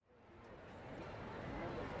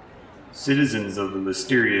Citizens of the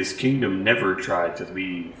mysterious kingdom never try to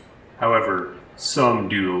leave. However, some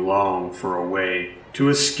do long for a way to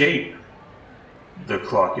escape. The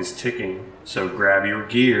clock is ticking, so grab your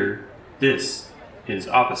gear. This is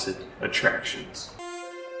Opposite Attractions.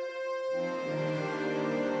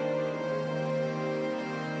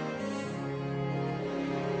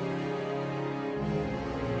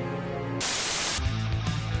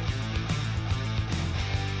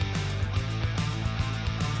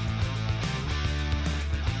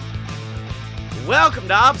 Welcome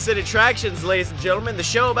to Opposite Attractions, ladies and gentlemen, the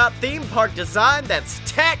show about theme park design that's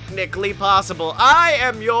technically possible. I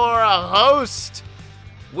am your host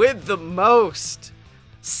with the most,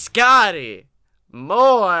 Scotty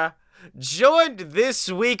Moore, joined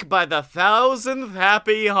this week by the 1000th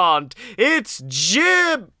happy haunt. It's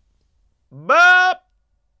Jim Bappe.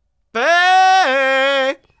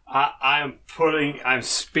 I'm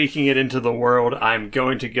speaking it into the world. I'm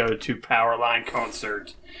going to go to Powerline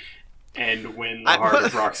concert and win the heart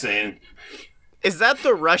of Roxanne. Is that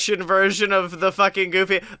the Russian version of the fucking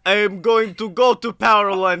Goofy? I am going to go to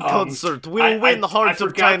Powerline concert. We'll win the hearts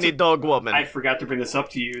of Tiny Dog Woman. I forgot to bring this up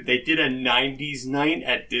to you. They did a 90s night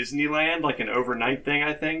at Disneyland, like an overnight thing,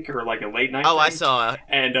 I think, or like a late night thing. I saw it.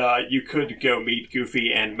 And you could go meet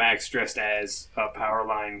Goofy and Max dressed as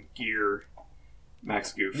Powerline gear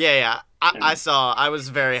Max Goof. Yeah. I saw. I was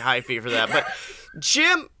very hypey for that. But,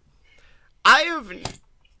 Jim,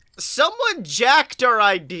 someone jacked our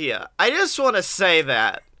idea. I just want to say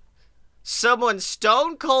that. Someone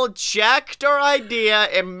stone cold jacked our idea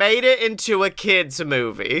and made it into a kids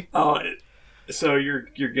movie. Oh, so you're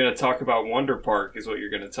going to talk about Wonder Park is what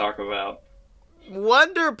you're going to talk about.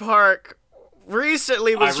 Wonder Park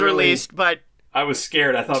recently was released, but I was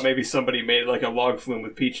scared. I thought maybe somebody made like a log flume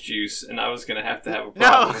with peach juice, and I was going to have a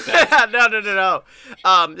problem with that. No.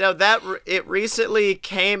 It recently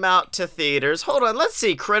came out to theaters. Hold on, let's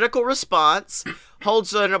see. Critical response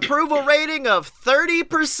holds an approval rating of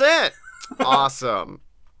 30%. Awesome.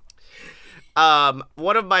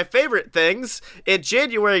 One of my favorite things, in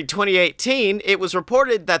January 2018, it was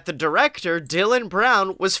reported that the director, Dylan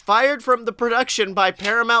Brown, was fired from the production by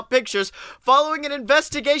Paramount Pictures following an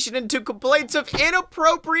investigation into complaints of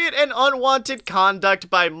inappropriate and unwanted conduct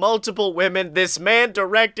by multiple women. This man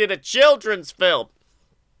directed a children's film.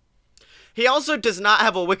 He also does not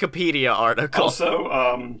have a Wikipedia article. Also,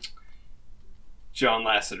 John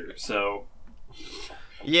Lasseter, so...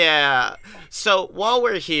 Yeah. So, while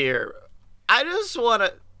we're here, I just want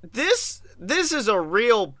to... This is a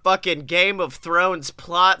real fucking Game of Thrones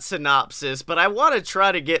plot synopsis, but I want to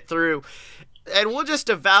try to get through, and we'll just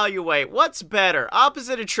evaluate what's better,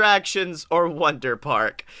 Opposite Attractions or Wonder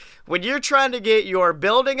Park. When you're trying to get your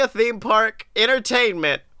building a theme park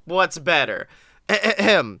entertainment, what's better?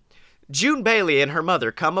 June Bailey and her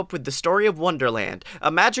mother come up with the story of Wonderland,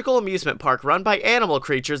 a magical amusement park run by animal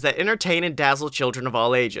creatures that entertain and dazzle children of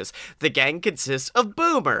all ages. The gang consists of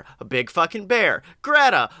Boomer, a big fucking bear,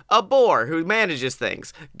 Greta, a boar who manages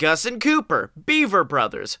things, Gus and Cooper, Beaver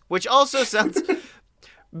Brothers, which also sounds...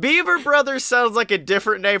 Beaver Brothers sounds like a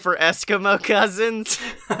different name for Eskimo cousins.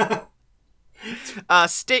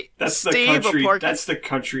 Steve, that's the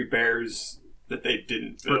country bears that they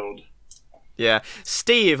didn't build. Yeah.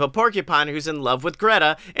 Steve, a porcupine who's in love with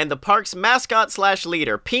Greta, and the park's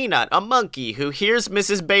mascot/leader, Peanut, a monkey who hears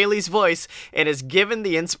Mrs. Bailey's voice and is given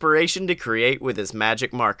the inspiration to create with his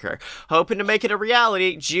magic marker. Hoping to make it a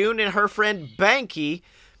reality, June and her friend Banky,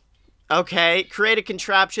 create a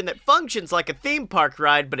contraption that functions like a theme park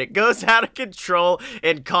ride, but it goes out of control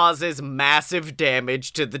and causes massive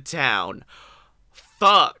damage to the town.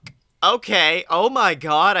 Fuck. Okay. Oh my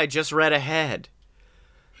god, I just read ahead.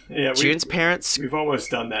 Yeah, June's parents... We've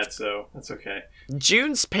almost done that, so that's okay.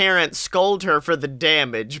 June's parents scold her for the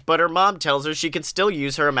damage, but her mom tells her she can still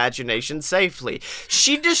use her imagination safely.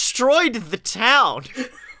 She destroyed the town!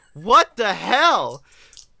 What the hell?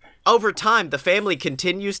 Over time, the family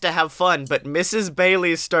continues to have fun, but Mrs.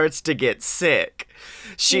 Bailey starts to get sick.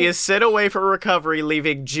 She is sent away for recovery,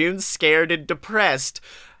 leaving June scared and depressed.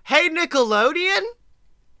 Hey, Nickelodeon?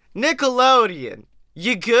 Nickelodeon,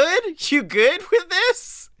 you good? You good with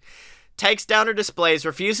this? Takes down her displays,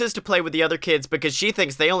 refuses to play with the other kids because she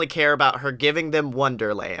thinks they only care about her giving them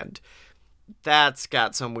Wonderland. That's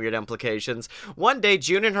got some weird implications. One day,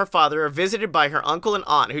 June and her father are visited by her uncle and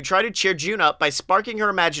aunt who try to cheer June up by sparking her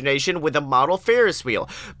imagination with a model Ferris wheel.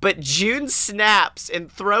 But June snaps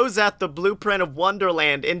and throws out the blueprint of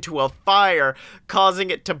Wonderland into a fire,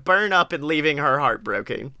 causing it to burn up and leaving her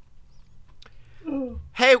heartbroken.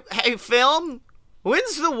 Hey, film?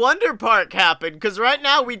 When's the Wonder Park happen? Because right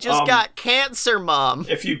now we just got Cancer Mom.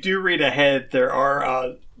 If you do read ahead, there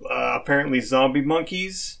are apparently zombie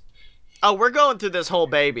monkeys. Oh, we're going through this whole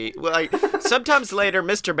baby. Like, sometimes later,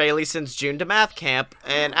 Mr. Bailey sends June to math camp,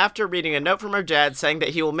 and after reading a note from her dad saying that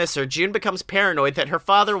he will miss her, June becomes paranoid that her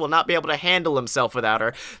father will not be able to handle himself without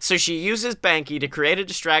her, so she uses Banky to create a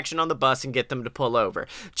distraction on the bus and get them to pull over.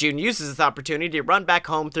 June uses this opportunity to run back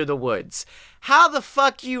home through the woods. How the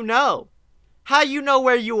fuck you know? How you know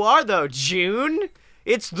where you are, though, June?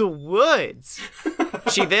 It's the woods.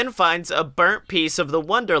 She then finds a burnt piece of the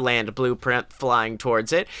Wonderland blueprint flying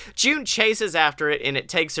towards it. June chases after it, and it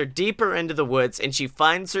takes her deeper into the woods, and she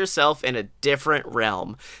finds herself in a different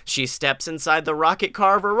realm. She steps inside the rocket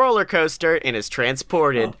car of a roller coaster and is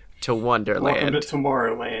transported to Wonderland. Welcome to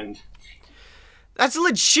Tomorrowland. That's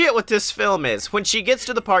legit what this film is. When she gets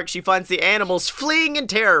to the park, she finds the animals fleeing in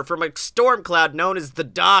terror from a storm cloud known as the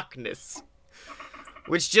Darkness.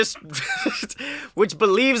 Which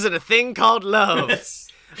believes in a thing called love. Yes.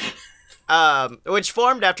 Which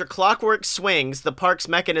formed after Clockwork Swings, the park's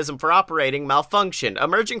mechanism for operating, malfunctioned.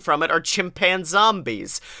 Emerging from it are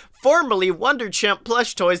chimpanzombies, formerly Wonder Chimp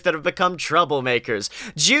plush toys that have become troublemakers.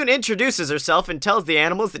 June introduces herself and tells the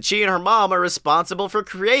animals that she and her mom are responsible for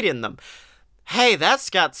creating them. Hey, that's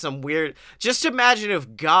got some weird... Just imagine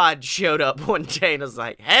if God showed up one day and was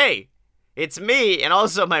like, hey, it's me and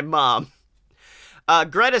also my mom.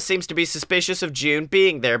 Greta seems to be suspicious of June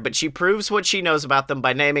being there, but she proves what she knows about them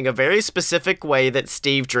by naming a very specific way that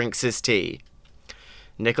Steve drinks his tea.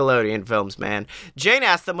 Nickelodeon films, man. Jane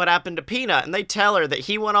asks them what happened to Peanut, and they tell her that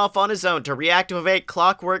he went off on his own to reactivate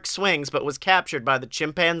Clockwork Swings, but was captured by the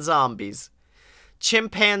chimpanzombies. I'm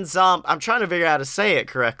trying to figure out how to say it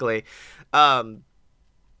correctly.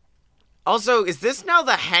 Also, is this now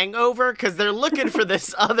The Hangover? Because they're looking for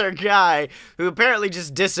this other guy who apparently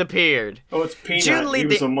just disappeared. Oh, it's Peanut. He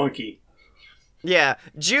was a monkey. Yeah,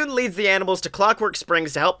 June leads the animals to Clockwork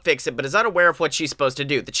Springs to help fix it, but is unaware of what she's supposed to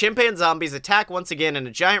do. The chimpanzombies attack once again in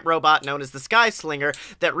a giant robot known as the Sky Slinger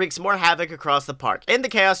that wreaks more havoc across the park. In the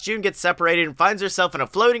chaos, June gets separated and finds herself in a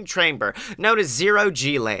floating chamber known as Zero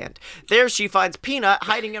G Land. There she finds Peanut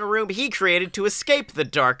hiding in a room he created to escape the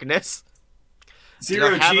darkness.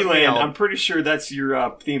 Zero G Land, I'm pretty sure that's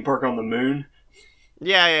your theme park on the moon.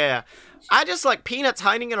 Yeah. I just like Peanuts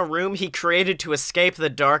hiding in a room he created to escape the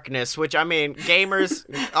darkness, which, I mean, gamers,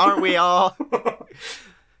 aren't we all?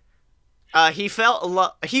 He felt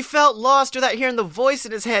lost without hearing the voice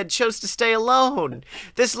in his head, chose to stay alone.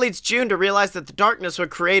 This leads June to realize that the darkness was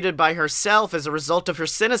created by herself as a result of her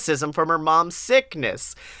cynicism from her mom's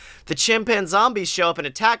sickness. The chimpanzombies show up and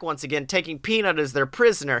attack once again, taking Peanut as their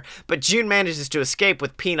prisoner, but June manages to escape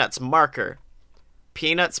with Peanut's marker.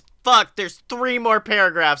 Fuck, there's 3 more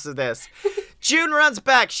paragraphs of this. June runs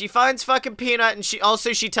back. She finds fucking Peanut, and she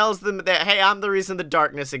tells them that, hey, I'm the reason the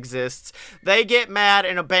darkness exists. They get mad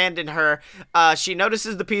and abandon her. She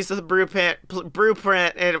notices the piece of the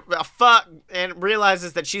blueprint and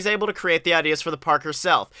realizes that she's able to create the ideas for the park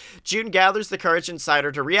herself. June gathers the courage inside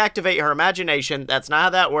her to reactivate her imagination. That's not how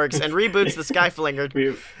that works, and reboots the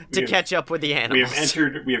Skyflinger to catch up with the animals.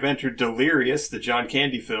 We have entered Delirious, the John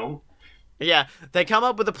Candy film. Yeah, they come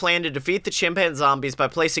up with a plan to defeat the chimpanzombies by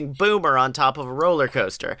placing Boomer on top of a roller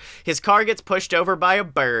coaster. His car gets pushed over by a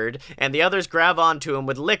bird, and the others grab onto him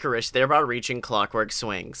with licorice, thereby reaching Clockwork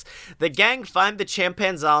Swings. The gang find the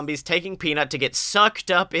chimpanzombies, taking Peanut to get sucked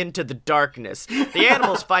up into the darkness. The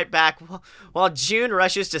animals fight back, while June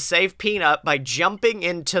rushes to save Peanut by jumping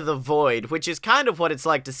into the void, which is kind of what it's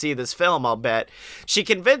like to see this film, I'll bet. She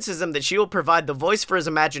convinces him that she will provide the voice for his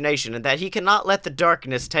imagination, and that he cannot let the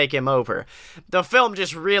darkness take him over. The film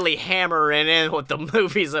just really hammering in what the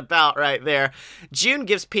movie's about right there. June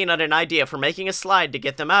gives Peanut an idea for making a slide to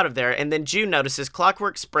get them out of there, and then June notices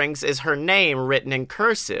Clockwork Springs is her name written in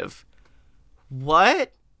cursive.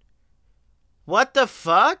 What? What the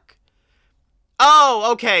fuck? Oh,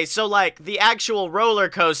 okay, so like the actual roller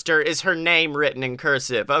coaster is her name written in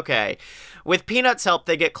cursive. Okay. With Peanut's help,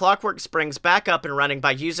 they get Clockwork Springs back up and running by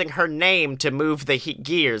using her name to move the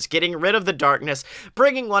gears, getting rid of the darkness,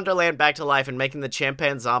 bringing Wonderland back to life, and making the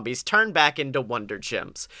chimpanzombies turn back into Wonder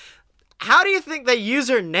Chimps. How do you think they use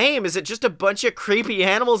her name? Is it just a bunch of creepy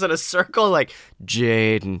animals in a circle like,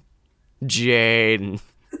 Jaden, Jane?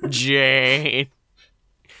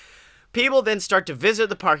 People then start to visit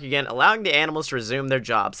the park again, allowing the animals to resume their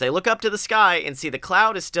jobs. They look up to the sky and see the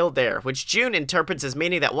cloud is still there, which June interprets as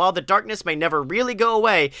meaning that while the darkness may never really go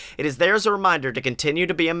away, it is there as a reminder to continue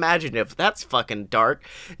to be imaginative. That's fucking dark.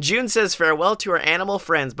 June says farewell to her animal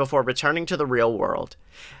friends before returning to the real world.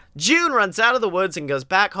 June runs out of the woods and goes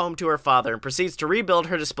back home to her father and proceeds to rebuild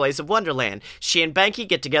her displays of Wonderland. She and Banky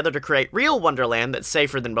get together to create real Wonderland that's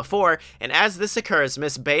safer than before, and as this occurs,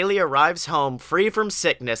 Miss Bailey arrives home free from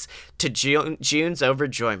sickness to June's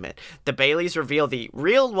overjoyment. The Baileys reveal the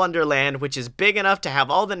real Wonderland, which is big enough to have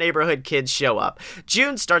all the neighborhood kids show up.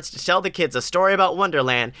 June starts to tell the kids a story about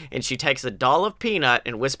Wonderland, and she takes a doll of Peanut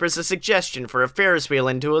and whispers a suggestion for a Ferris wheel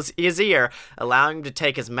into his ear, allowing him to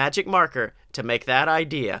take his magic marker to make that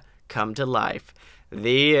idea come to life.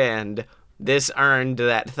 The end. This earned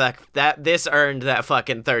that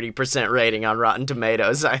fucking 30% rating on Rotten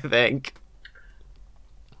Tomatoes, I think.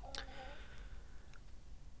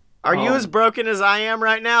 Are you as broken as I am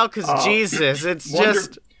right now? Because Jesus, it's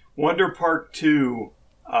just Wonder Park 2.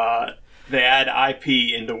 They add IP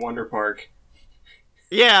into Wonder Park.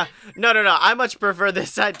 Yeah, no. I much prefer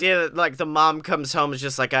this idea that, like, the mom comes home is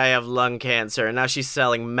just like, I have lung cancer, and now she's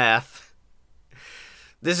selling meth.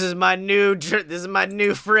 This is my new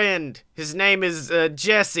friend. His name is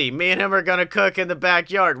Jesse. Me and him are gonna cook in the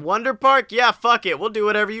backyard. Wonder Park? Yeah, fuck it. We'll do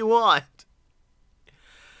whatever you want.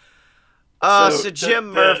 So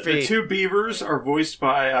Jim Murphy. The two beavers are voiced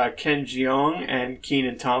by Ken Jeong and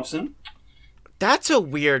Kenan Thompson. That's a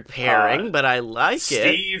weird pairing, but I like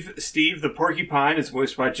it. Steve the porcupine is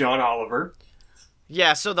voiced by John Oliver.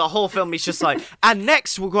 Yeah, so the whole film is just like, and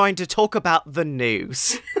next we're going to talk about the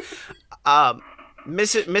news.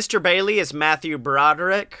 Mr. Bailey is Matthew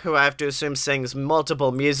Broderick, who I have to assume sings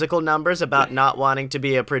multiple musical numbers about not wanting to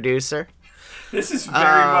be a producer. This is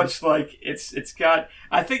very much like, it's got,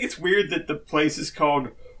 I think it's weird that the place is called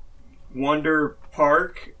Wonder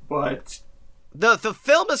Park, but... The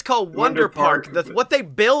film is called Wonder Park. What they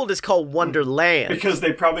build is called Wonderland. Because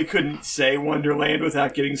they probably couldn't say Wonderland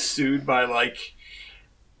without getting sued by, like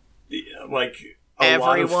everyone.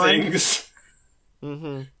 Lot of things.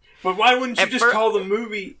 Mm-hmm. But why wouldn't you just call the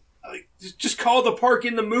movie, like, just call the park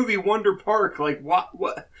in the movie Wonder Park? Like, what?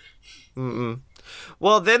 Mm-mm.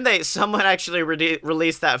 Well, then someone actually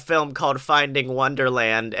released that film called Finding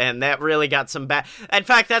Wonderland, and that really got some bad... In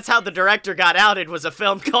fact, that's how the director got outed, was a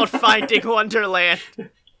film called Finding Wonderland.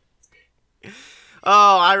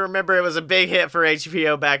 Oh, I remember it was a big hit for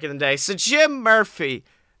HBO back in the day. So, Jim Murphy,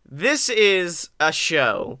 this is a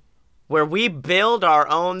show where we build our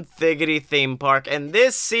own Thiggity theme park, and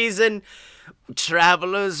this season,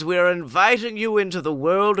 travelers, we're inviting you into the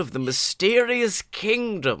world of the Mysterious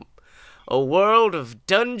Kingdom. A world of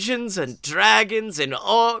Dungeons and Dragons and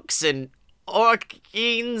orcs and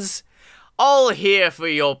orkines, all here for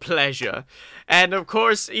your pleasure. And of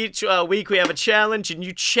course, each week we have a challenge, and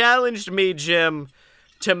you challenged me, Jim,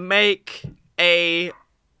 to make a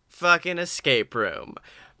fucking escape room.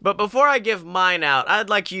 But before I give mine out, I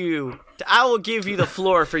will give you the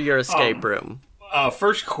floor for your escape room.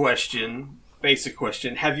 First question, basic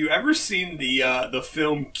question. Have you ever seen the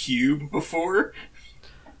film Cube before?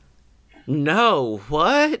 No,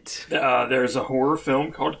 what? There's a horror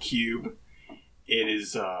film called Cube. It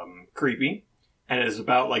is creepy, and it is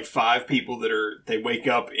about like 5 people they wake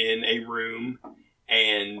up in a room,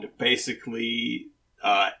 and basically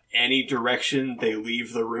any direction they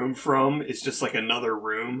leave the room from is just like another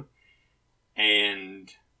room,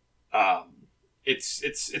 and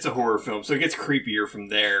it's a horror film, so it gets creepier from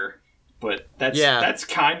there. But that's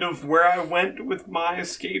kind of where I went with my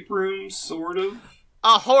escape room, sort of.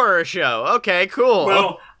 A horror show. Okay, cool.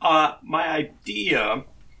 Well, my idea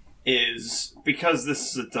is, because this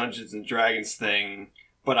is a Dungeons and Dragons thing,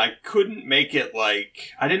 but I couldn't make it like...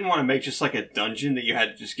 I didn't want to make just like a dungeon that you had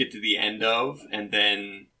to just get to the end of, and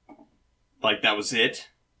then, like, that was it.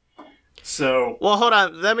 So... Well, hold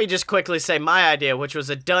on. Let me just quickly say my idea, which was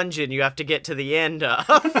a dungeon you have to get to the end of.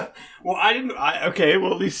 Well, okay,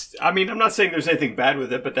 well, at least... I mean, I'm not saying there's anything bad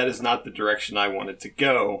with it, but that is not the direction I wanted to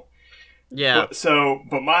go. Yeah.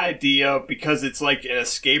 But my idea, because it's like an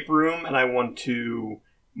escape room and I want to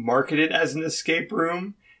market it as an escape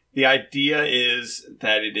room, the idea is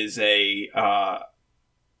that it is I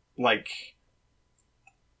was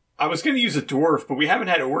going to use a dwarf, but we haven't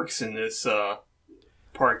had orcs in this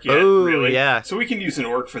park yet, really. Yeah. So we can use an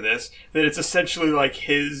orc for this. That it's essentially like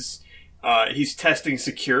he's testing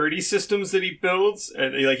security systems that he builds,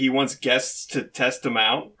 and he wants guests to test them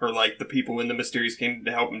out, or like the people in the Mysterious Kingdom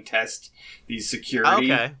to help him test these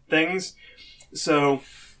security things. So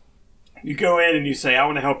you go in and you say, I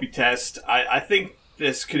want to help you test. I think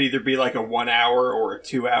this could either be like a 1 hour or a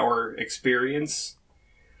 2 hour experience.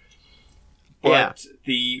 But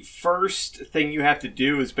the first thing you have to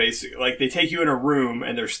do is basically, like, they take you in a room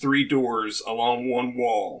and there's 3 doors along one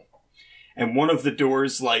wall. and one of the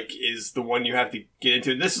doors, like, is the one you have to get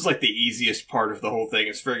into. And this is, like, the easiest part of the whole thing,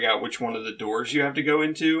 is figuring out which one of the doors you have to go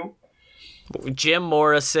into. Jim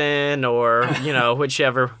Morrison or,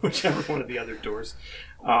 whichever. Whichever one of the other doors.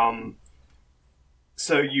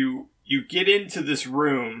 So you get into this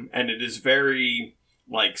room, and it is very,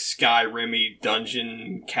 like, Skyrim-y,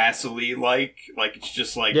 dungeon castle-y, like it's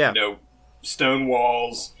just, like, stone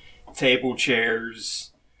walls, table chairs,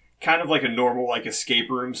 kind of like a normal, like, escape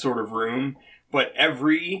room sort of room, but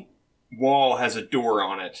every wall has a door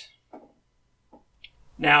on it.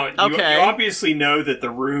 Now, you obviously know that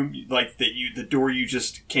the room, like, the door you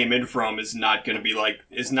just came in from is not going to be, like,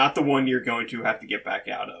 is not the one you're going to have to get back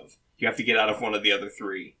out of. You have to get out of one of the other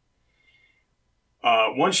three.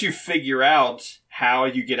 Once you figure out how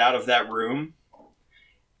you get out of that room,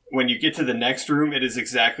 when you get to the next room, it is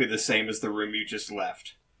exactly the same as the room you just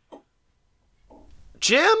left.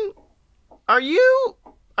 Jim, are you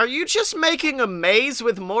just making a maze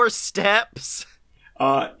with more steps?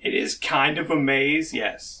 It is kind of a maze,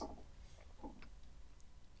 yes.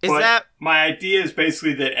 Is that... My idea is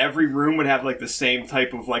basically that every room would have, like, the same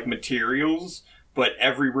type of, like, materials, but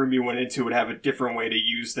every room you went into would have a different way to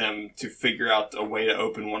use them to figure out a way to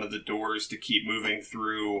open one of the doors to keep moving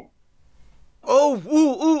through.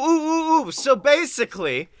 Ooh. So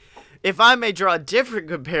basically, if I may draw a different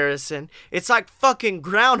comparison, it's like fucking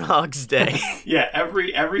Groundhog's Day. Yeah,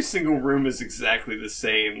 every single room is exactly the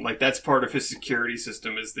same. Like, that's part of his security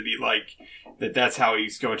system, is that he, like, that's how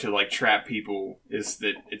he's going to, like, trap people, is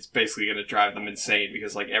that it's basically going to drive them insane,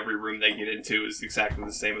 because, like, every room they get into is exactly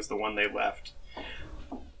the same as the one they left.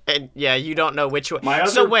 And yeah, you don't know which one.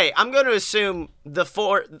 So wait, I'm going to assume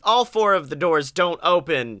all four of the doors don't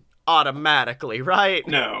open automatically, right?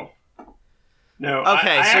 No.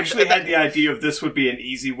 Okay, I actually had the idea of this would be an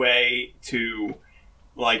easy way to,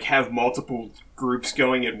 like, have multiple groups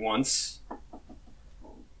going at once.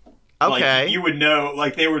 Okay. Like, you would know,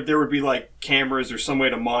 like, there would be, like, cameras or some way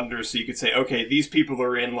to monitor, so you could say, okay, these people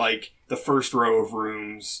are in, like, the first row of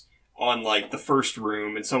rooms on, like, the first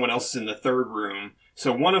room, and someone else is in the third room.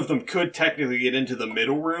 So one of them could technically get into the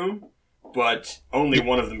middle room, but only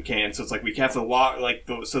one of them can. So it's like we have to lock, like,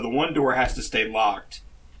 so the one door has to stay locked.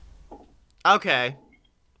 Okay.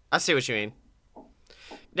 I see what you mean.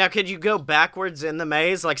 Now, could you go backwards in the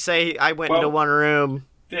maze? Like, say I went into one room.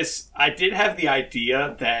 I did have the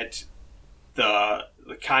idea that the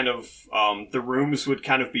kind of, the rooms would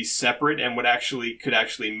kind of be separate and could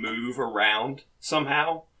actually move around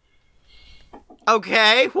somehow.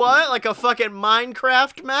 Okay, what? Like a fucking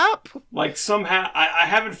Minecraft map? Like, somehow, I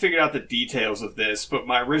haven't figured out the details of this, but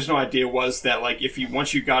my original idea was that, like,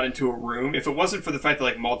 once you got into a room, if it wasn't for the fact that,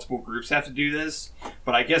 like, multiple groups have to do this,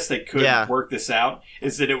 but I guess they could work this out,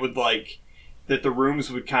 is that it would, like, that the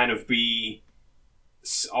rooms would kind of be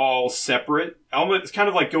all separate. Almost kind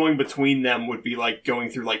of like going between them would be like going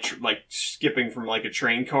through, like, skipping from, like, a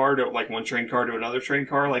train car to, like, one train car to another train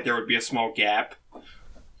car. Like, there would be a small gap.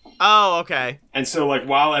 Oh, okay. And so, like,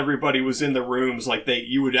 while everybody was in the rooms, like,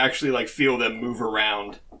 you would actually, like, feel them move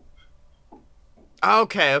around.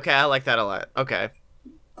 Okay, I like that a lot. Okay.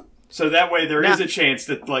 So that way there is a chance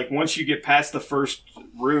that, like, once you get past the first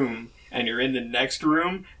room and you're in the next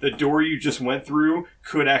room, the door you just went through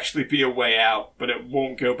could actually be a way out, but it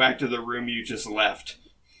won't go back to the room you just left.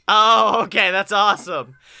 Oh, okay, that's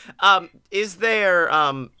awesome. Is there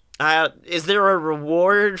a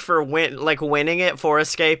reward for winning it, for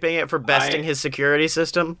escaping it, for besting his security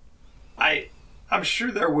system? I'm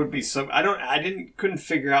sure there would be some. Couldn't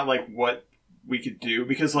figure out, like, what we could do,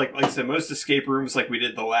 because, like I said, most escape rooms, like we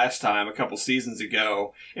did the last time a couple seasons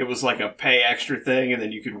ago, it was like a pay extra thing, and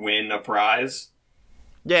then you could win a prize.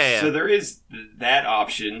 Yeah. So there is that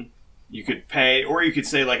option. You could pay, or you could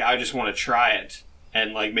say, like, I just want to try it,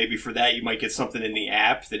 and, like, maybe for that you might get something in the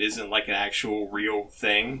app that isn't, like, an actual real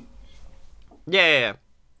thing. Yeah.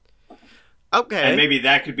 Okay. And maybe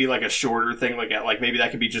that could be, like, a shorter thing, like maybe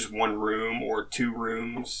that could be just one room or two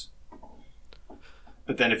rooms.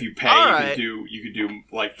 But then if you pay, you could do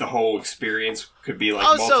like the whole experience could be like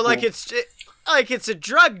multiple. So it's a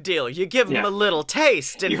drug deal. You give them a little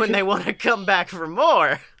taste, and when they want to come back for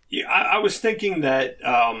more. Yeah, I was thinking that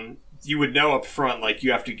you would know up front, like,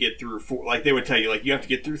 you have to get through four. Like, they would tell you, like, you have to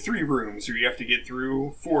get through 3 rooms, or you have to get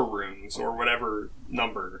through 4 rooms, or whatever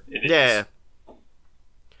number it is. Yeah.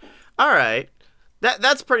 All right,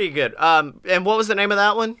 that's pretty good. And what was the name of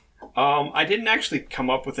that one? I didn't actually come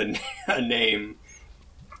up with a name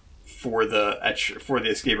for the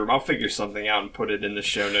escape room. I'll figure something out and put it in the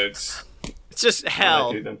show notes. It's just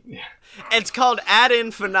hell. Yeah. It's called Ad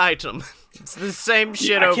Infinitum. It's the same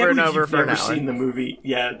shit over and over for an hour. I've never seen the movie.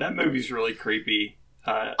 Yeah, that movie's really creepy.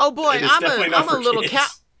 Oh boy, it is definitely not for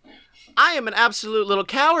kids. I am an absolute little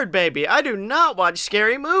coward, baby. I do not watch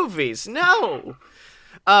scary movies. No.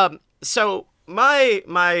 So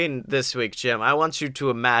mine this week, Jim, I want you to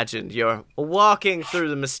imagine you're walking through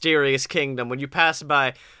the mysterious kingdom when you pass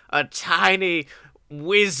by a tiny,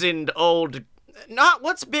 wizened old... Not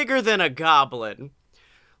what's bigger than a goblin.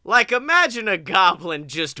 Like, imagine a goblin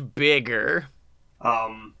just bigger. A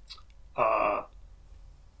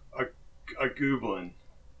goblin.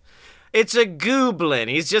 It's a goblin.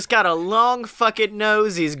 He's just got a long fucking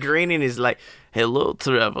nose. He's grinning. He's like, "Hello,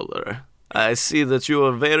 traveler. I see that you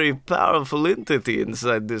are a very powerful entity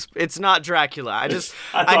inside this." It's not Dracula. I just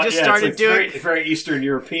started doing very Eastern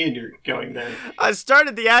European. You're going there. I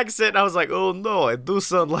started the accent and I was like, "Oh no, I do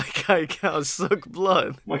sound like I can suck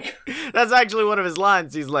blood." That's actually one of his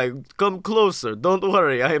lines. He's like, "Come closer. Don't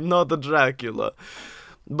worry. I am not a Dracula.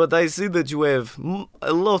 But I see that you have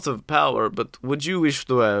a lot of power. But would you wish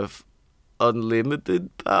to have unlimited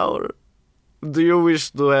power? Do you wish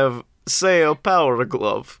to have, say, a power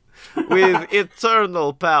glove with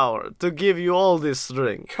eternal power to give you all this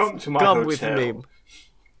strength? Come to my hotel. With me.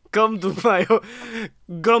 Come to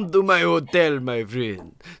my hotel, my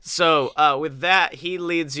friend." So, with that, he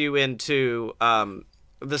leads you into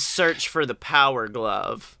the search for the power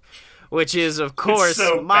glove, which is, of course,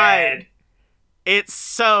 bad. It's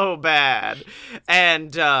so bad.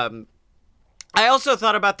 And I also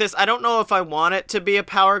thought about this. I don't know if I want it to be a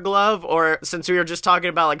power glove, or since we were just talking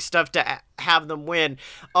about like stuff to have them win,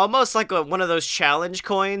 almost like one of those challenge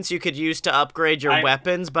coins you could use to upgrade your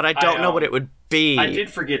weapons, but I don't know what it would be. I did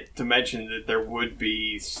forget to mention that there would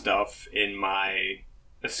be stuff in my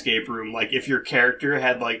escape room. Like if your character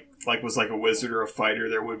had was like a wizard or a fighter,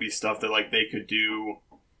 there would be stuff that like they could do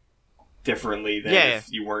differently than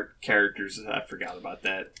if you weren't characters. I forgot about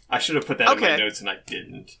that. I should have put that in my notes and I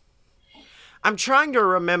didn't. I'm trying to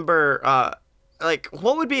remember,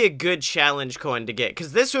 what would be a good challenge coin to get?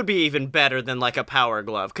 Because this would be even better than, like, a power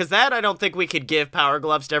glove. Because that, I don't think we could give power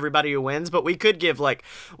gloves to everybody who wins, but we could give, like,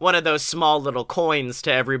 one of those small little coins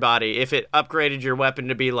to everybody if it upgraded your weapon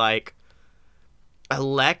to be, like,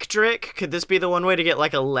 electric. Could this be the one way to get,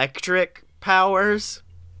 like, electric powers?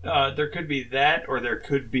 There could be that, or there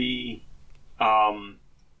could be,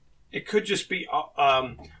 it could just be,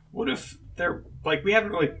 what if they're, like, we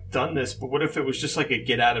haven't really done this, but what if it was just like a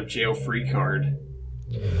get out of jail free card?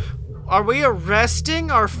 Are we arresting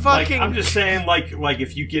our fucking... Like, I'm just saying, like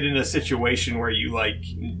if you get in a situation where you, like,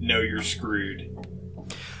 know you're screwed.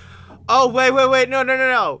 Oh, wait,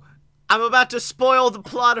 no. I'm about to spoil the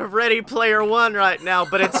plot of Ready Player One right now,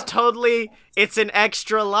 but it's an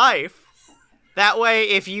extra life. That way,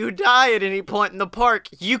 if you die at any point in the park,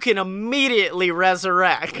 you can immediately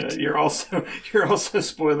resurrect. You're also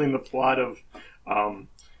spoiling the plot of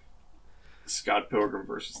Scott Pilgrim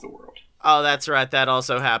versus the World. Oh, that's right. That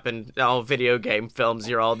also happened. All video game films,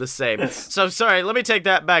 you're all the same. Yes. So, sorry, let me take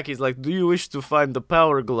that back. He's like, "Do you wish to find the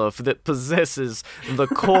power glove that possesses the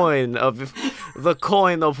coin of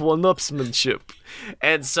one-upsmanship?"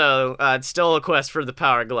 And so, it's still a quest for the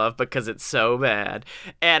power glove because it's so bad.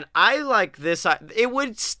 And I like this.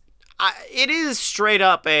 It is straight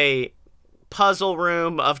up a puzzle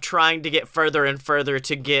room of trying to get further and further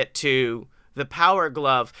to get to the power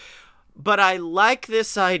glove. But I like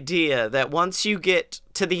this idea that once you get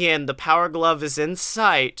to the end, the power glove is in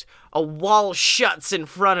sight, a wall shuts in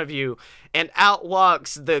front of you, and out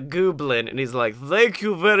walks the goblin, and he's like, "Thank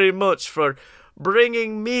you very much for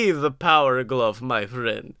bringing me the power glove, my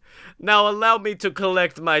friend. Now allow me to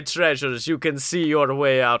collect my treasures. You can see your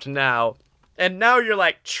way out now." And now you're,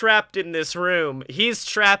 like, trapped in this room. He's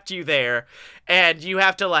trapped you there, and you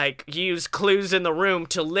have to, like, use clues in the room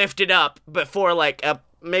to lift it up before, like,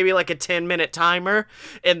 maybe like a 10-minute timer,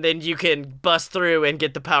 and then you can bust through and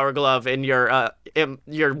get the power glove and your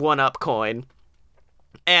 1-up coin.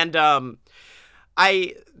 And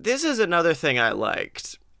this is another thing I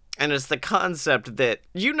liked, and it's the concept that,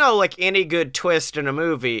 like any good twist in a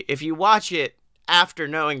movie, if you watch it after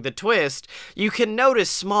knowing the twist, you can notice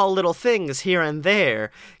small little things here and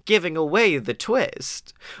there giving away the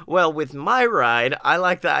twist. Well, with my ride, I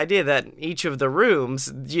like the idea that in each of the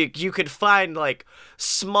rooms, you could find, like,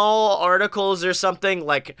 small articles or something,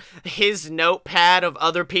 like his notepad of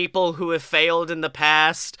other people who have failed in the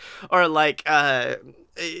past, or, like,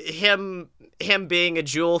 him being a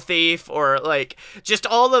jewel thief, or like just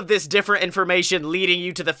all of this different information leading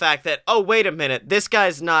you to the fact that, oh, wait a minute, this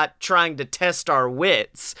guy's not trying to test our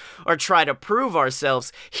wits or try to prove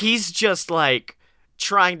ourselves. He's just like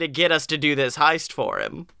trying to get us to do this heist for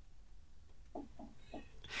him.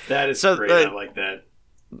 That is great. I like that.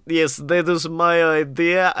 Yes, that is my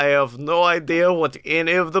idea. I have no idea what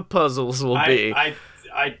any of the puzzles will be.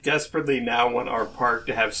 I desperately now want our park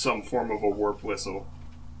to have some form of a warp whistle.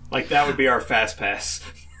 Like, that would be our fast pass.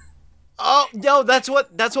 Oh, no, that's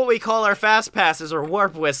what we call our fast passes or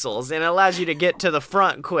warp whistles, and it allows you to get to the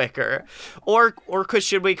front quicker. Or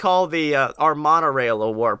should we call our monorail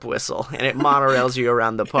a warp whistle, and it monorails you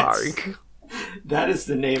around the park? That is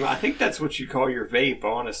the name. I think that's what you call your vape,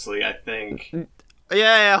 honestly, I think.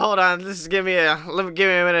 Yeah, hold on. Give me a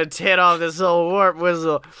minute to hit off this old warp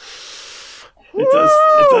whistle.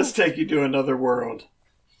 It does take you to another world.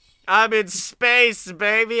 I'm in space,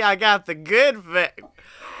 baby. I got the good vape.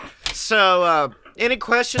 So, any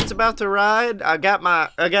questions about the ride? I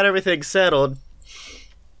got everything settled.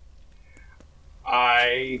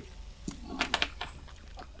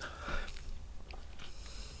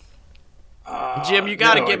 Jim, you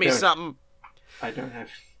gotta give me something. I don't have...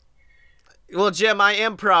 Well, Jim, I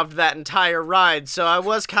improv'd that entire ride, so I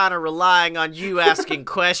was kind of relying on you asking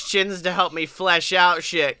questions to help me flesh out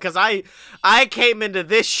shit, because I came into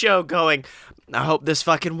this show going, I hope this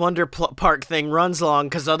fucking Wonder Park thing runs long,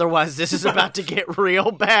 because otherwise this is about to get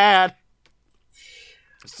real bad.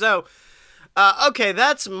 So, okay,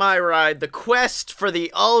 that's my ride, the quest for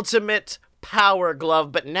the ultimate Power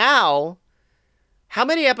Glove, but now... How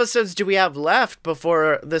many episodes do we have left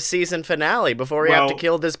before the season finale, before we have to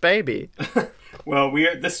kill this baby? Well,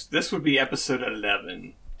 this would be episode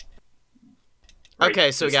 11. Right?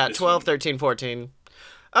 Okay, so we got 12, 13, 14.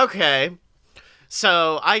 Okay,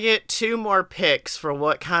 so I get 2 more picks for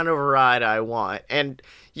what kind of ride I want. And,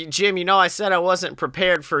 Jim, you know I said I wasn't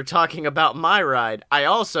prepared for talking about my ride. I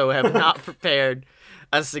also have not prepared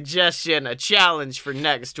a suggestion, a challenge for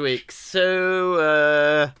next week.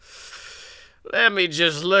 So, let me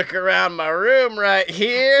just look around my room right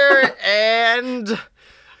here, and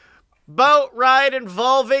boat ride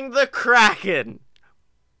involving the Kraken.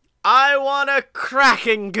 I want a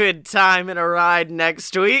cracking good time in a ride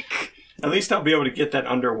next week. At least I'll be able to get that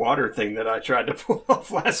underwater thing that I tried to pull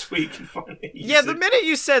off last week and finally use Yeah, the minute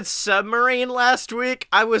you said submarine last week,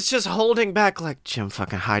 I was just holding back like, Jim,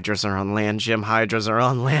 fucking hydras are on land, Jim, hydras are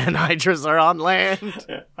on land, hydras are on land.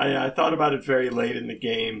 Yeah, I thought about it very late in the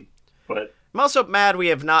game, but... I'm also mad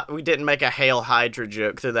we didn't make a Hail Hydra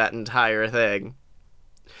joke through that entire thing.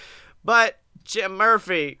 But, Jim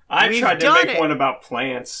Murphy, I tried to make one about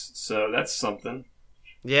plants, so that's something.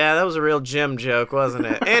 Yeah, that was a real Jim joke, wasn't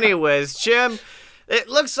it? Anyways, Jim, it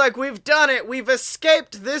looks like we've done it. We've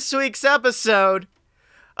escaped this week's episode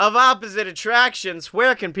of Opposite Attractions.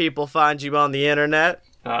 Where can people find you on the internet?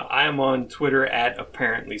 I am on Twitter at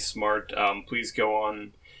ApparentlySmart. Please go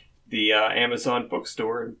on the Amazon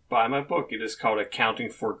bookstore and buy my book. It is called Accounting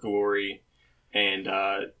for Glory, and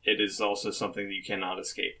it is also something that you cannot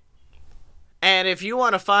escape. And if you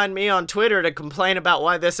want to find me on Twitter to complain about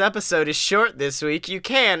why this episode is short this week, you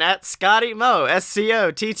can at ScottyMo,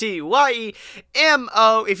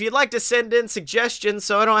 SCOTTYEMO. If you'd like to send in suggestions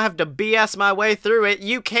so I don't have to BS my way through it,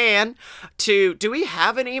 you can to... Do we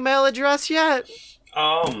have an email address yet?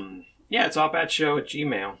 Yeah, it's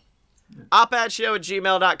opatshow@gmail.com.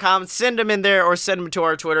 opatshow@gmail.com. Send them in there or send them to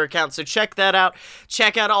our Twitter account. So check that out.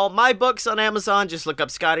 Check out all my books on Amazon. Just look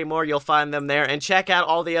up Scotty Moore. You'll find them there. And check out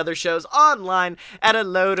all the other shows online at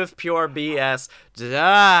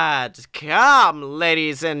aloadofpurebs.com,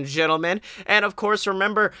 ladies and gentlemen. And of course,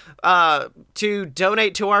 remember to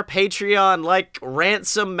donate to our Patreon, like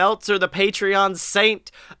Ransom Meltzer, the Patreon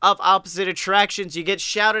saint of Opposite Attractions. You get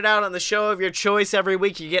shouted out on the show of your choice every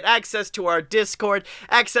week. You get access to our Discord,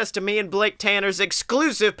 access to me and Blake Tanner's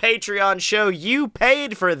exclusive Patreon show. You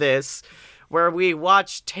paid for this, where we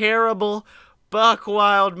watch terrible buck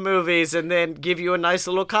wild movies and then give you a nice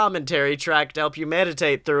little commentary track to help you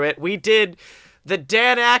meditate through it. We did the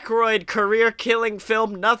Dan Aykroyd career-killing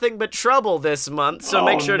film Nothing But Trouble this month, so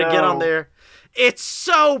make sure to get on there. It's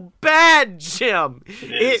so bad, Jim.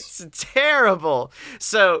 It's terrible.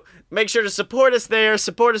 So make sure to support us there.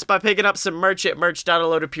 Support us by picking up some merch at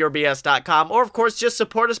merch.aloadofpurebs.com. Or, of course, just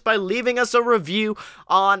support us by leaving us a review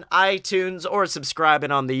on iTunes or subscribing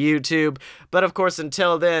on the YouTube. But, of course,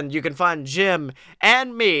 until then, you can find Jim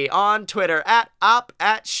and me on Twitter at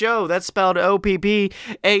OpAtShow. That's spelled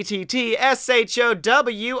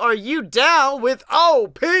OPPATTSHOW. Are you down with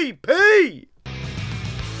OPP?